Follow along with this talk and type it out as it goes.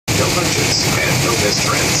hundreds, and no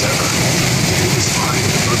mistrends ever. It was fine,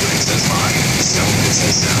 Burbank says fine, Selman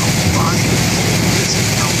says sell, buy and hold. This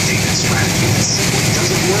outdated strategy that simply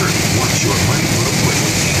doesn't work. Watch your money flow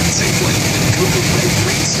quickly and safely. Go to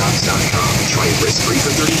redgreenstocks.com. Try it risk-free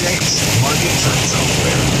for 30 days. Market turns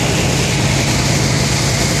elsewhere.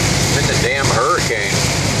 In the damn hurricane.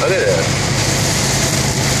 Look at it.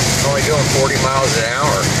 Only doing 40 miles an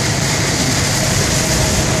hour.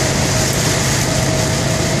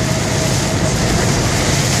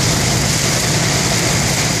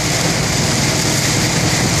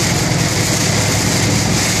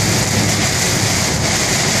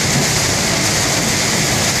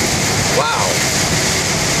 Wow.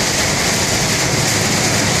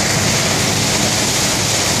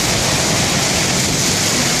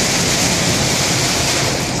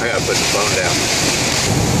 I gotta put the phone down.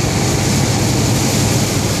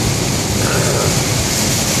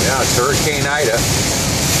 Yeah, it's Hurricane Ida.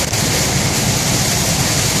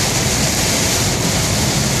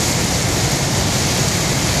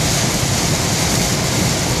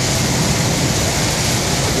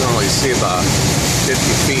 You can only see about 50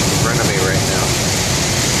 feet in front of me right now.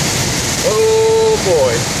 Oh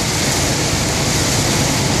boy.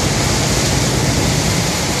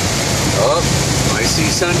 Oh, I see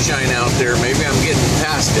sunshine out there. Maybe I'm getting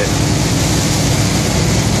past it.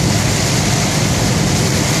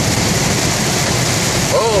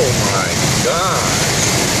 Oh my God.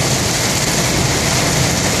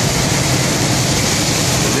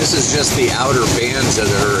 And this is just the outer bands of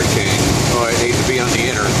the hurricane. Oh, I hate to be on the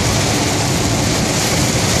inner.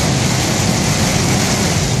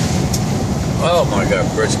 Oh my God,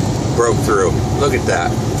 bridge broke through. Look at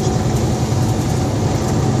that.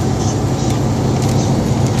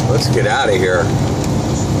 Let's get out of here.